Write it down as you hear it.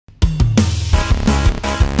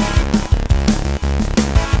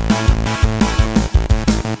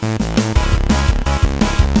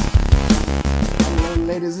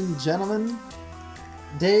gentlemen,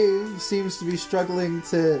 Dave seems to be struggling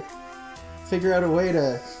to figure out a way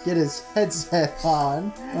to get his headset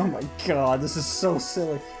on. Oh my god, this is so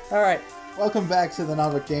silly. Alright. Welcome back to the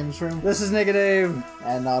Nodwik Games Room. This is NegaDave.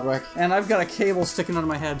 And Nodwik. And I've got a cable sticking out of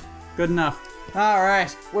my head. Good enough.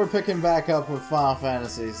 Alright. We're picking back up with Final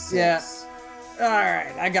Fantasy VI. Yeah.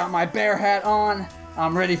 Alright, I got my bear hat on.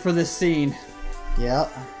 I'm ready for this scene.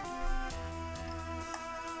 Yep.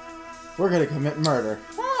 We're gonna commit murder.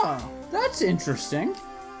 Oh, that's interesting.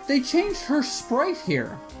 They changed her sprite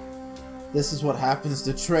here. This is what happens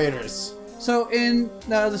to traitors. So in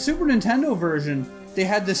the Super Nintendo version, they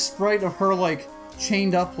had this sprite of her, like,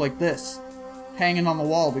 chained up like this, hanging on the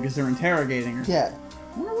wall because they're interrogating her. Yeah.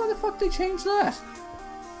 I wonder why the fuck they changed that.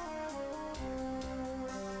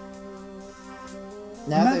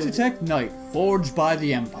 Magitech Knight, forged by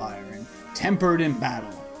the Empire and tempered in battle.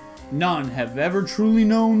 None have ever truly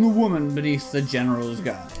known the woman beneath the general's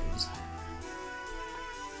guise.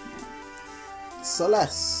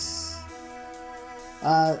 Celes.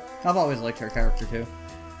 I've always liked her character too.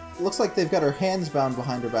 Looks like they've got her hands bound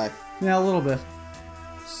behind her back. Yeah, a little bit.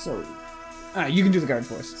 So... you can do the guard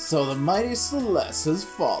voice. So the mighty Celes has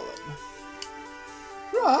fallen.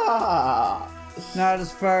 Ah! Not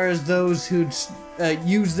as far as those who'd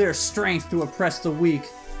use their strength to oppress the weak.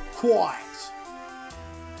 Quiet!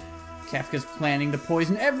 Kefka's planning to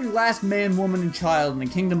poison every last man, woman, and child in the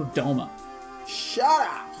kingdom of Doma. Shut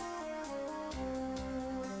up!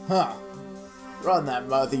 Huh. Run that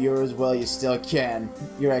mouth of yours while you still can.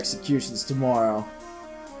 Your execution's tomorrow.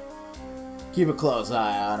 Keep a close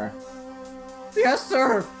eye on her. Yes,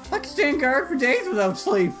 sir! I can stand guard for days without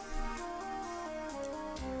sleep.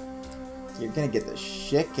 You're gonna get the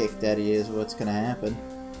shit kicked out of you is what's gonna happen.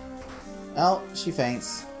 Oh, she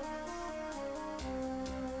faints.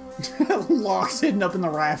 Locke's hidden up in the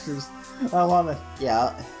rafters. I love it.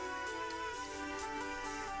 Yeah.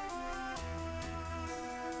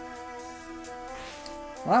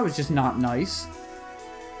 Well, that was just not nice.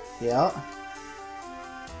 Yeah.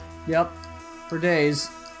 Yep. For days.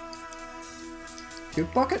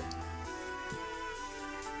 Puke bucket?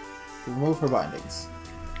 Remove her bindings.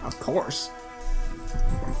 Of course.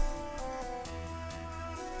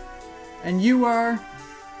 And you are?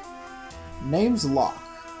 Name's Locke.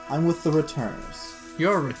 I'm with the Returners.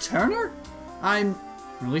 You're a returner? Or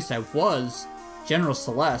at least I was, General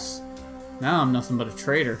Celes. Now I'm nothing but a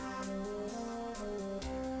traitor.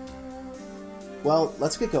 Well,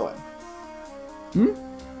 let's get going.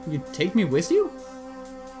 You'd take me with you?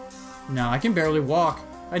 No, I can barely walk.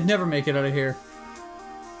 I'd never make it out of here.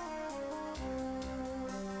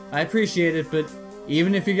 I appreciate it, but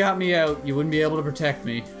even if you got me out, you wouldn't be able to protect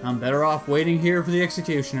me. I'm better off waiting here for the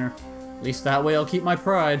executioner. At least that way I'll keep my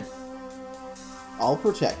pride. I'll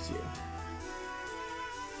protect you.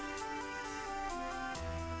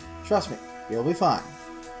 Trust me, you'll be fine.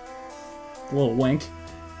 A little wink.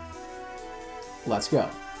 Let's go.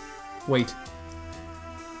 Wait.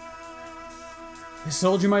 His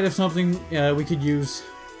soldier might have something we could use.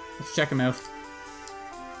 Let's check him out.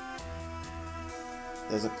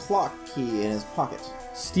 There's a clock key in his pocket.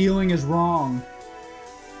 Stealing is wrong.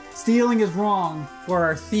 Stealing is wrong for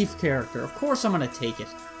our thief character. Of course I'm gonna take it.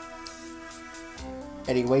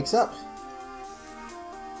 Eddie wakes up.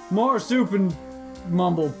 More soup and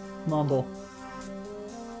mumble.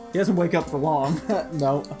 He doesn't wake up for long.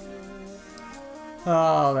 No.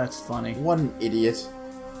 Oh, that's funny. What an idiot.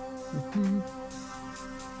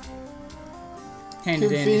 Handy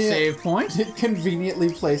dandy save point. Conveniently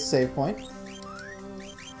placed save point.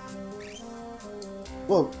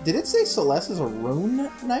 Whoa, did it say Celes is a rune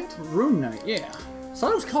knight? Rune Knight, yeah. I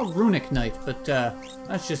thought it was called Runic Knight, but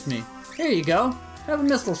that's just me. Here you go. Have a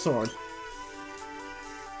mithril sword.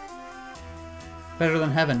 Better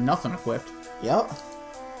than having nothing equipped. Yep.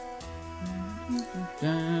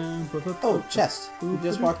 Oh, chest. You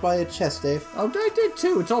just walked by a chest, Dave. Oh, I did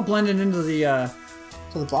too. It's all blended into the,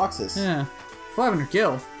 To the boxes. Yeah. 500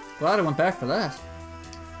 gil. Glad I went back for that.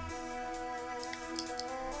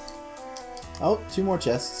 Oh, 2 more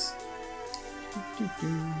chests.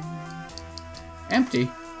 Empty?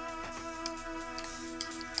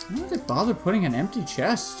 Why would they bother putting an empty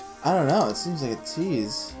chest? I don't know, it seems like a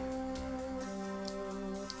tease.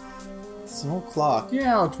 Small clock.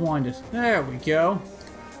 Yeah, let's wind it. There we go.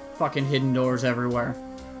 Fucking hidden doors everywhere.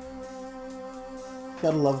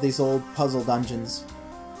 Gotta love these old puzzle dungeons.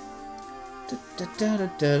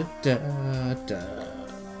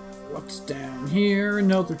 What's down here?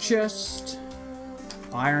 Another chest.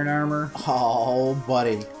 Iron armor. Oh,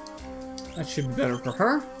 buddy. That should be better for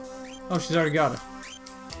her. Oh, she's already got it.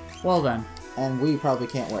 Well then. And we probably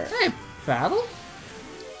can't wear it. Hey, battle?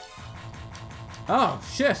 Oh,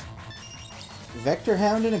 shit. Vector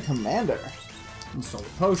Hound and a Commander. Install the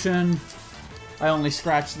potion. I only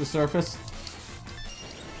scratched the surface.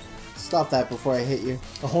 Stop that before I hit you.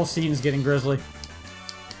 The whole scene is getting grisly.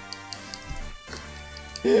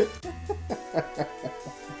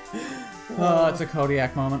 Oh, it's a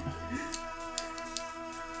Kodiak moment.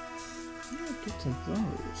 Get to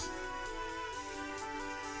those.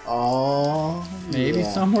 Oh, maybe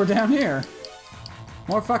yeah. somewhere down here.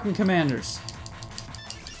 More fucking commanders.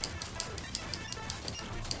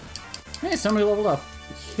 Hey, somebody leveled up.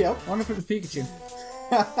 Yep. I wonder if it was Pikachu.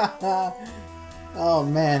 Oh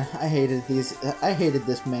man, I hated these. I hated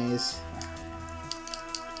this maze.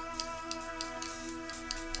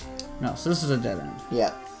 No, so this is a dead end.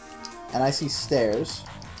 Yep. And I see stairs.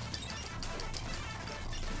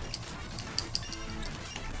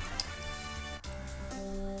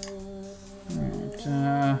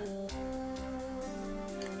 Alright,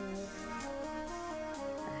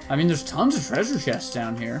 I mean, there's tons of treasure chests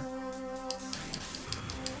down here.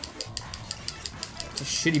 It's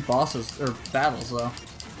shitty bosses, or battles, though.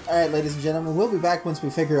 Alright, ladies and gentlemen, we'll be back once we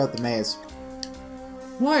figure out the maze.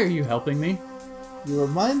 Why are you helping me? You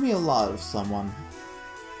remind me a lot of someone.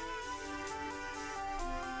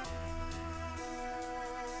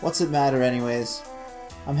 What's it matter anyways?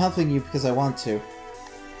 I'm helping you because I want to.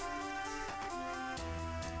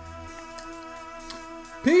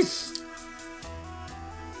 Peace!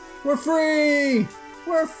 We're free!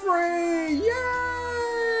 We're free!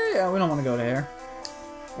 Yay! Yeah, we don't want to go there.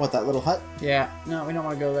 What, that little hut? Yeah, no, we don't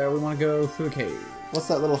want to go there. We want to go through a cave. What's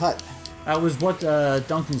that little hut? That was what,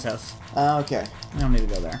 Duncan's house. Okay. We don't need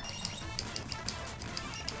to go there.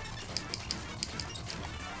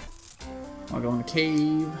 I'll go in the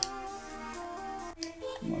cave.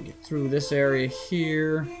 I'll get through this area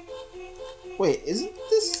here. Wait, isn't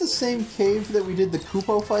this the same cave that we did the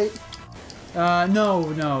Koopo fight?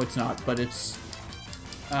 No, it's not, but it's...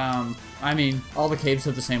 I mean, all the caves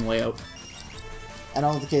have the same layout. And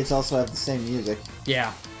all of the caves also have the same music.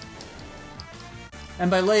 Yeah.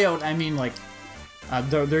 And by layout, I mean, like,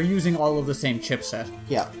 they're using all of the same chipset.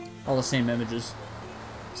 Yeah. All the same images.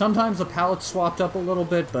 Sometimes the palette's swapped up a little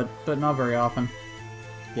bit, but not very often.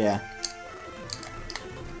 Yeah.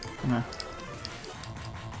 Nah.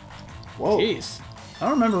 Whoa. Jeez. I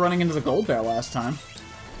don't remember running into the gold bear last time.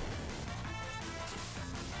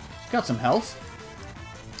 He's got some health.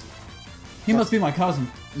 He must be my cousin.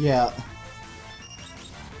 Yeah.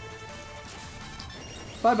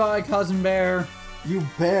 Bye-bye, cousin bear. You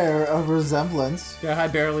bear a resemblance. Yeah, I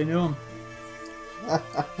barely knew him.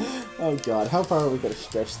 Oh god, how far are we gonna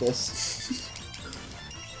stretch this?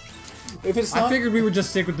 If it's not... I figured we would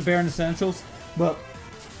just stick with the bare essentials, but...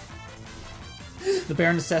 the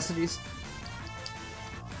bare necessities.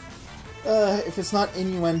 If it's not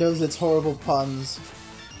innuendos, it's horrible puns.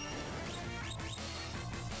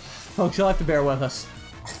 Folks, you'll have to bear with us.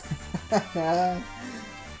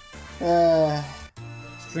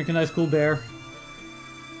 Let's drink a nice cool bear.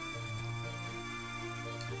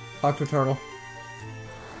 Talk to a turtle.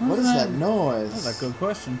 What is that noise? That's a good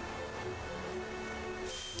question.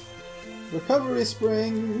 Recovery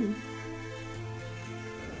spring.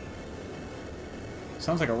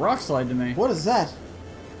 Sounds like a rock slide to me. What is that?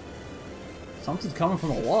 Something's coming from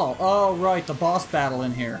the wall. Oh, right, the boss battle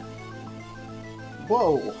in here.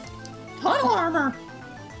 Whoa. Tunnel armor!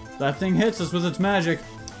 That thing hits us with its magic.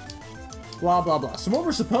 Blah, blah, blah. So what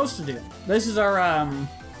we're supposed to do... This is our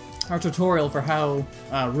tutorial for how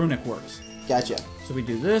Runic works. Gotcha. So we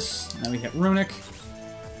do this, and then we hit Runic.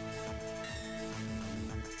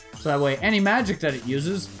 So that way, any magic that it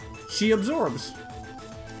uses, she absorbs.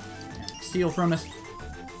 Steal from it.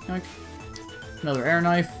 Yoink. Another air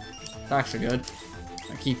knife. It's actually good.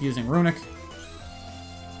 I keep using Runic.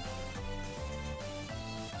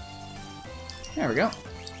 There we go.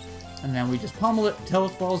 And then we just pummel it until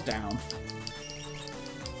it falls down.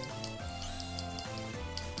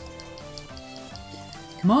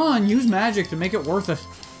 Come on, use magic to make it worth it.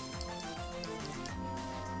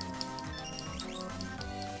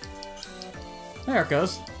 There it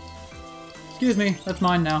goes. Excuse me, that's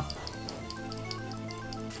mine now.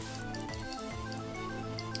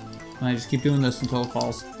 And I just keep doing this until it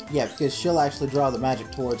falls. Yeah, because she'll actually draw the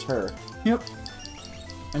magic towards her. Yep.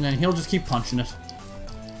 And then he'll just keep punching it.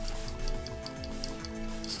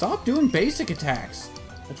 Stop doing basic attacks.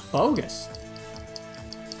 It's bogus.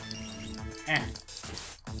 Eh.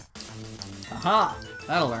 Aha!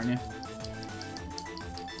 That'll learn you.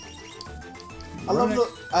 I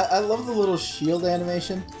love the little shield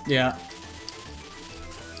animation. Yeah.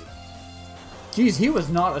 Geez, he was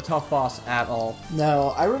not a tough boss at all.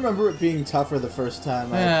 No, I remember it being tougher the first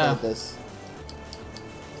time I played this.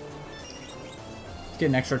 Get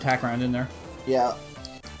an extra attack round in there. Yeah.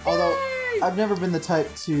 Although, I've never been the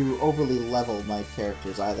type to overly level my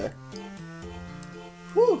characters either.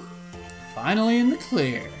 Whew. Finally in the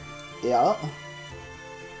clear. Yeah.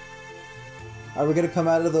 Are we gonna come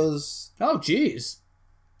out of those... Oh, jeez.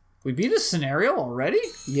 We beat a scenario already?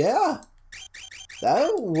 Yeah.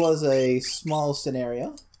 That was a small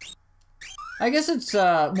scenario. I guess it's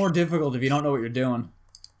more difficult if you don't know what you're doing.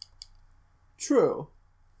 True.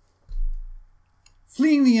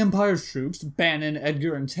 Fleeing the Empire's troops, Banon,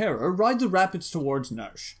 Edgar, and Terra ride the rapids towards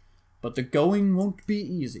Nersh. But the going won't be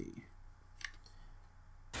easy.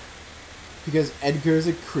 Because Edgar's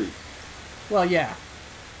a creep. Well, yeah.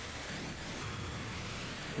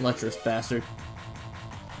 Lecherous bastard.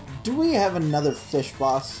 Do we have another fish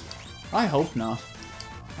boss? I hope not.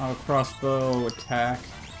 Oh, crossbow, attack.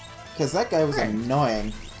 Because that guy was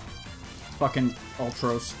annoying. Fucking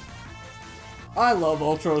Ultros. I love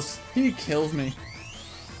Ultros. He kills me.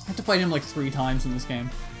 I have to fight him like 3 times in this game.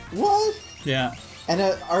 What? Yeah. And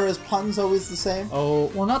are his puns always the same? Oh,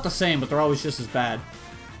 well, not the same, but they're always just as bad.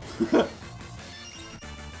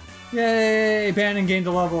 Yay! Banon gained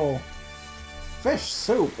a level. Fish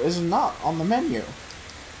soup is not on the menu.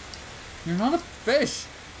 You're not a fish.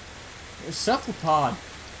 You're a cephalopod.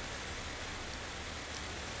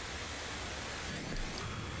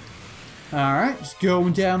 Alright, just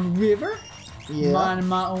going down the river. Yeah. Minding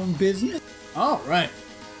my own business. Alright.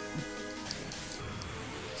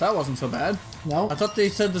 So that wasn't so bad. No. I thought they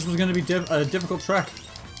said this was going to be a difficult trek.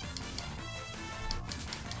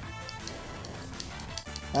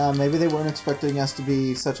 Maybe they weren't expecting us to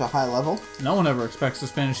be such a high level. No one ever expects the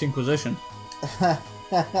Spanish Inquisition.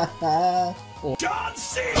 John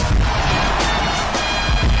C.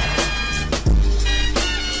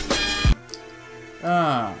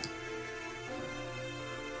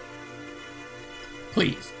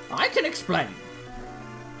 Please, I can explain.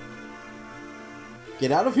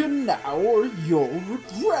 Get out of here now or you'll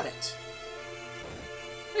regret it.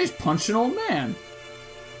 He's punched an old man.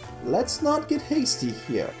 Let's not get hasty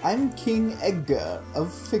here. I'm King Edgar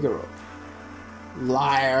of Figaro.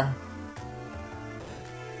 Liar.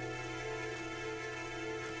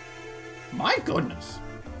 My goodness.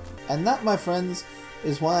 And that, my friends,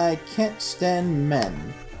 is why I can't stand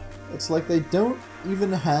men. It's like they don't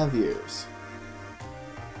even have ears.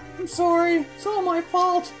 I'm sorry. It's all my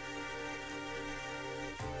fault.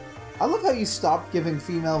 I love how you stopped giving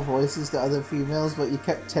female voices to other females, but you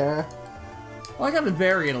kept Terra. Well, I gotta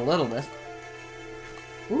vary it a little bit.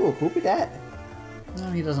 Ooh, who be that? No,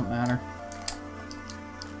 he doesn't matter.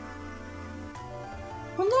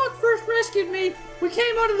 When Locke first rescued me, we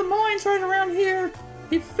came out of the mines right around here.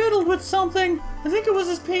 He fiddled with something. I think it was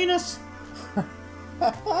his penis.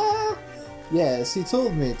 Yes, he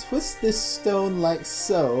told me, twist this stone like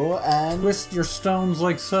so, and... Twist your stones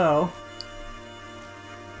like so.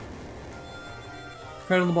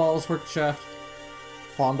 Cradle the balls, work the shaft.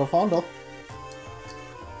 Fondle, fondle.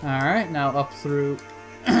 Alright, now up through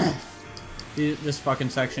this fucking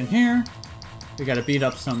section here. We gotta beat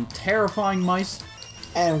up some terrifying mice.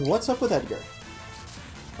 And what's up with Edgar?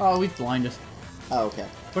 Oh, we've blinded. Oh, okay.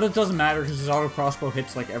 But it doesn't matter because his auto crossbow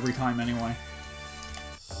hits like every time anyway.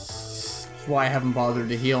 That's why I haven't bothered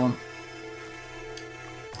to heal him.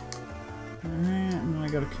 Alright, and then I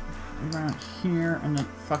gotta come around here and then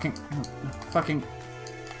fucking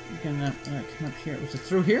gonna come up here. Was it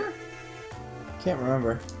through here? Can't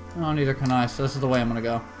remember. Oh, neither can I, so this is the way I'm gonna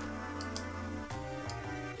go.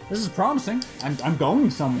 This is promising. I'm going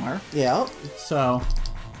somewhere. Yeah. So.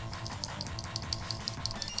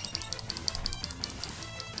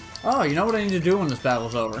 Oh, you know what I need to do when this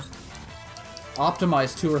battle's over?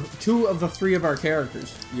 Optimize two of the 3 of our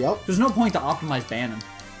characters. Yep. There's no point to optimize Banon.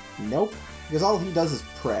 Nope. Because all he does is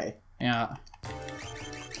pray. Yeah.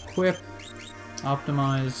 Equip.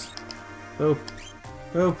 Optimize. Boop.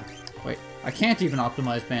 Boop. Wait, I can't even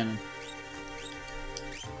optimize Banon.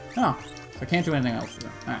 Oh, I can't do anything else.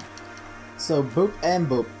 Alright. So, boop and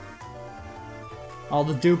boop. All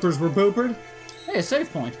the dupers were boopered. Hey, a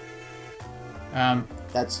save point.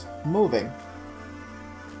 That's moving.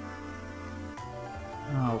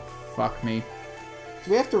 Oh, fuck me. Do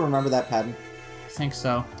we have to remember that pattern? I think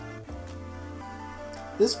so.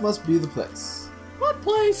 This must be the place. What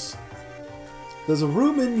place? There's a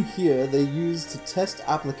room in here they use to test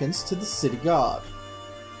applicants to the city guard.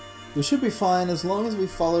 We should be fine as long as we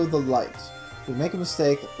follow the light. If we make a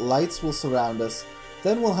mistake, lights will surround us.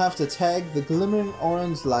 Then we'll have to tag the glimmering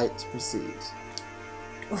orange light to proceed.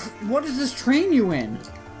 What does this train you in?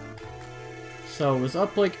 So it was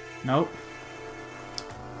up like... Nope.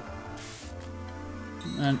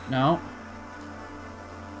 And no.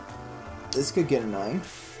 This could get annoying.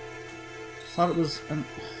 Thought it was...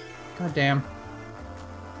 God damn.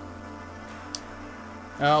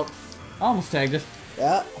 Oh. Almost tagged it.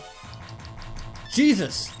 Yeah.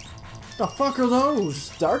 Jesus! The fuck are those?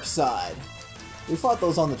 Dark side. We fought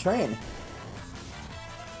those on the train.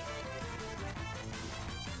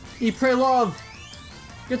 Eat, pray, love!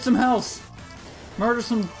 Get some health! Murder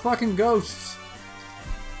some fucking ghosts!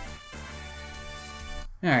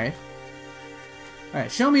 Alright.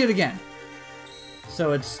 Alright, show me it again.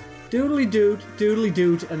 So it's doodly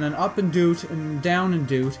doot, and then up and doot, and down and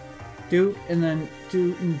doot, and then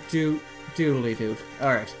doot and doot, doodly doot.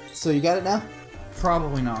 Alright. So you got it now?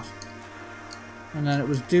 Probably not. And then it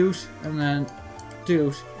was doot, and then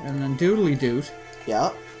doodly doot.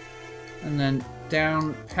 Yeah. And then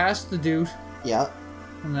down past the doot. Yeah.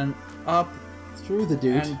 And then up. Through the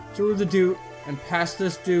doot. And through the doot, and past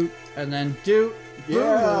this doot, and then doot.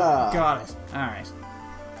 Yeah. Got it. Alright.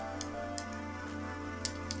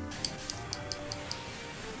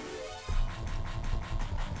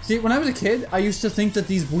 See, when I was a kid, I used to think that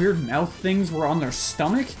these weird mouth things were on their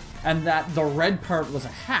stomach, and that the red part was a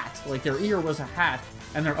hat. Like, their ear was a hat,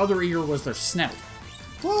 and their other ear was their snout.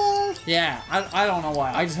 What? Yeah, I don't know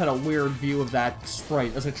why. I just had a weird view of that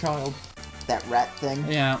sprite as a child. That rat thing?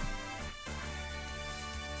 Yeah.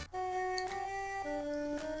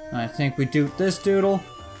 I think we doot this doodle,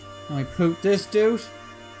 and we poot this doot.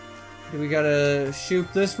 Do we gotta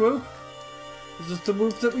shoot this whoop? Is this the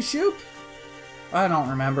whoop that we shoot? I don't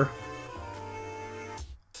remember.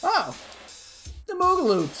 Oh! The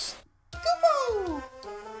Moogaloops! Koopo!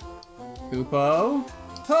 Koopo?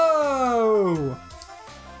 Ho!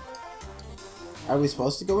 Are we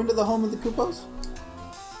supposed to go into the home of the Koopos?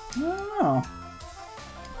 I don't know.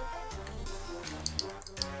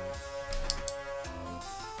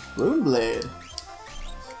 Runeblade.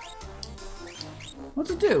 What's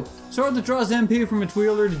it do? Sword that draws MP from its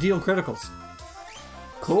wielder to deal criticals.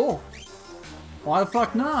 Cool. Why the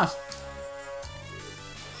fuck not?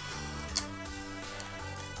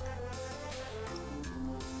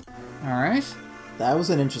 Alright. That was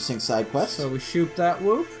an interesting side quest. So we shoot that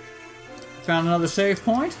whoop. Found another save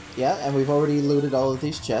point. Yeah, and we've already looted all of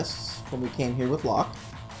these chests when we came here with Locke.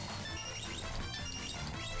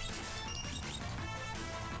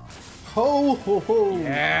 Ho ho ho!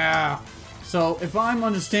 Yeah! So, if I'm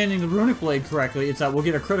understanding the Runic Blade correctly, it's that we'll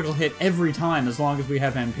get a critical hit every time as long as we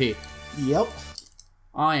have MP. Yep.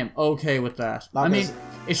 I am okay with that. I mean,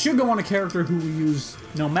 it should go on a character who we use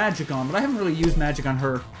no magic on, but I haven't really used magic on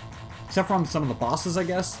her, except for on some of the bosses, I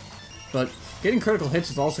guess. But getting critical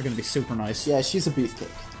hits is also going to be super nice. Yeah, she's a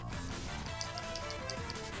beefcake.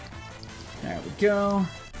 There we go.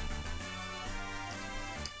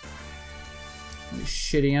 These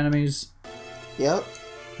shitty enemies. Yep.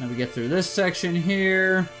 Now we get through this section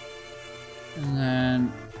here. And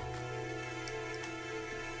then...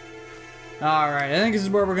 Alright, I think this is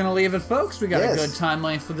where we're going to leave it, folks. We got a good time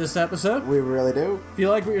length for this episode. We really do. If you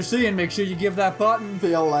like what you're seeing, make sure you give that button.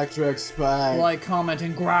 The electric spike. Like, comment,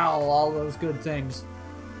 and growl. All those good things.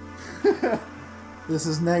 This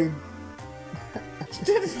is Neg...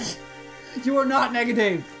 You are not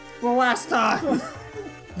NegaDave. For the last time.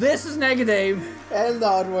 This is NegaDave. And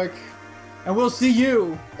Nodwik. And we'll see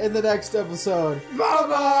you in the next episode.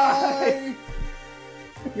 Bye-bye!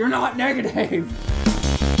 You're not NegaDave.